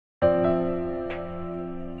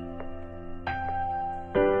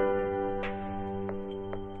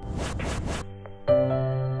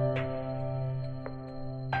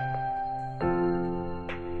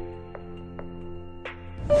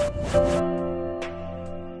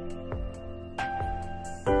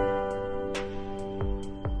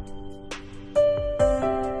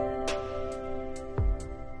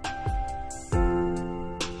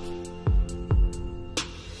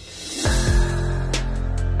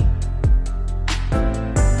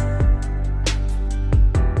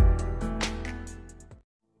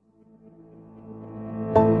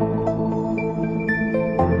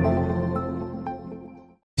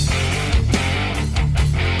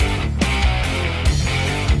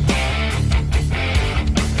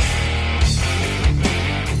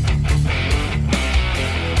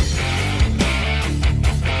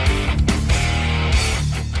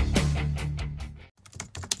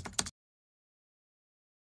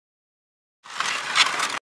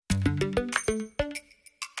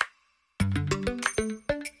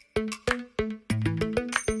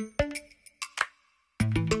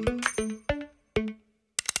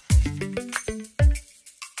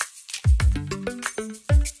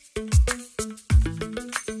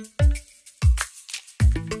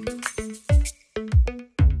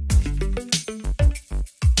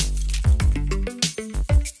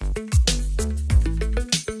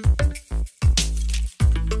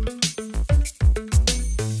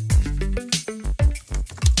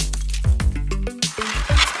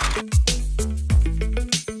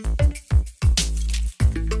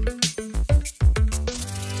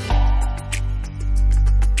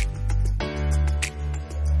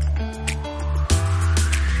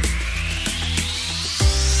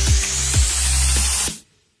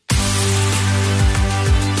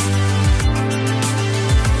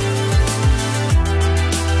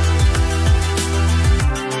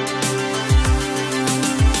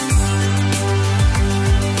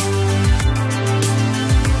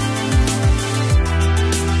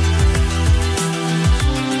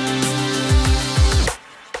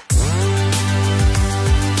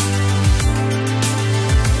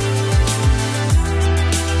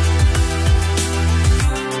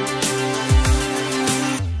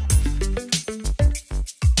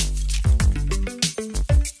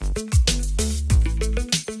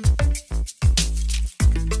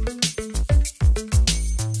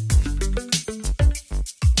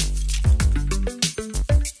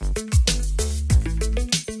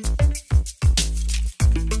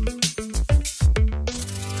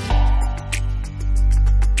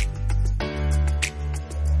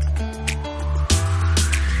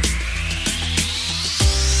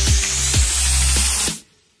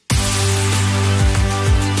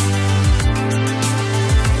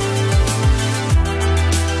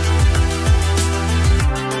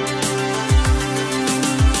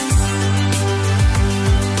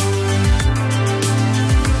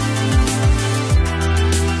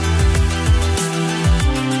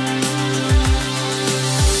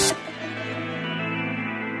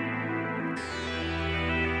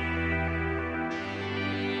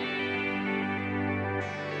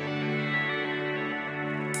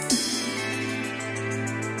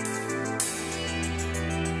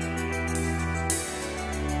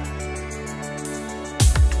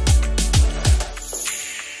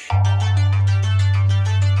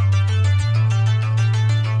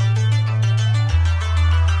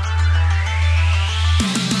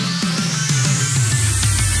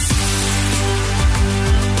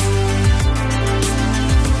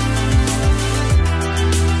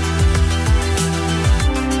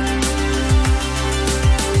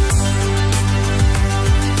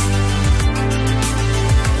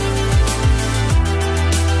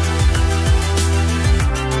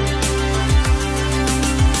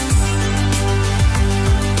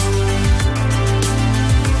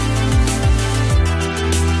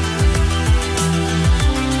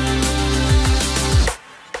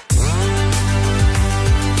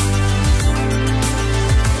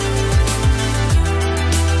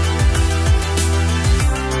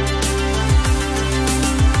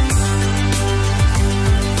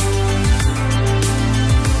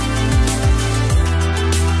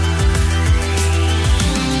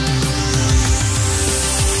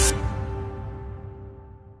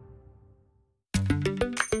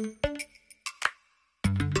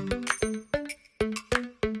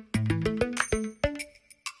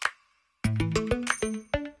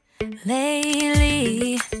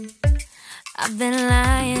Lately, I've been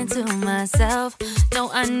lying to myself. No,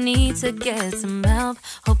 I need to get some help.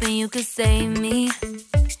 Hoping you could save me,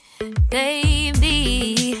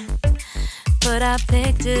 baby. Put our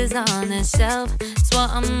pictures on the shelf. Swore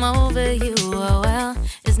I'm over you, oh well,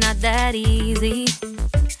 it's not that easy.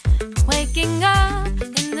 Waking up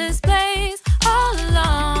in this place all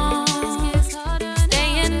alone.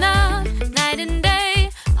 Staying up night and day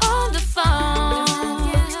on the phone.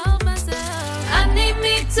 I need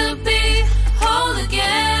me to be whole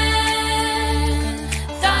again.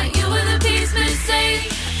 Thought you were the piece missing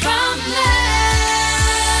from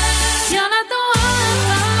left. You're not the one,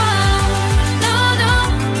 no, no.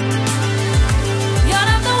 You're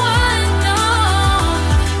not the one, no,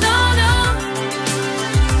 no, no.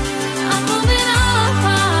 I'm moving on,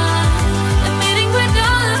 admitting we're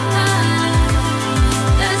done.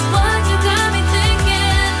 That's what you got me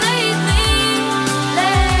thinking lately,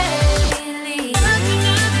 lately. What you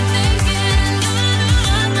got me thinking,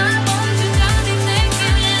 what you got me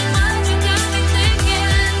thinking, what you got me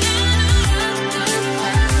thinking.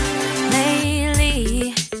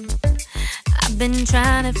 Lately, I've been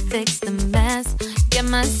trying to fix the mess, get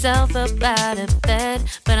myself up out of bed,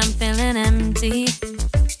 but I'm feeling empty.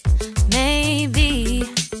 Maybe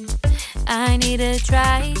I need to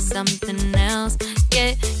try something else,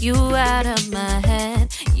 get you out of my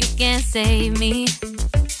head. You can't save me.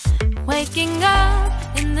 Waking up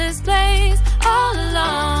in this place all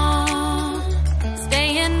alone.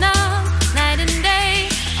 Staying up night and day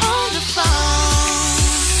on the phone.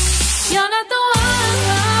 You're not the one,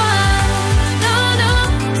 no, no.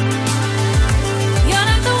 You're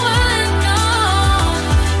not the one, no,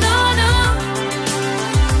 no, no.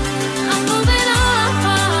 I'm moving on,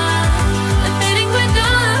 admitting we're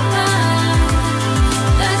done.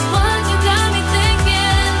 That's what you got me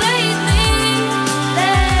thinking lately,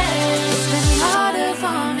 lately. It's been harder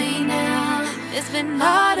for me now. It's been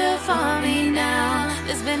harder for me now.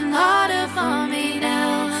 It's been harder for me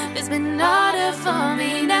now. It's been harder for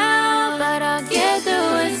me now. But I'll get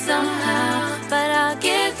through it somehow. But I'll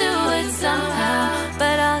get through it somehow. But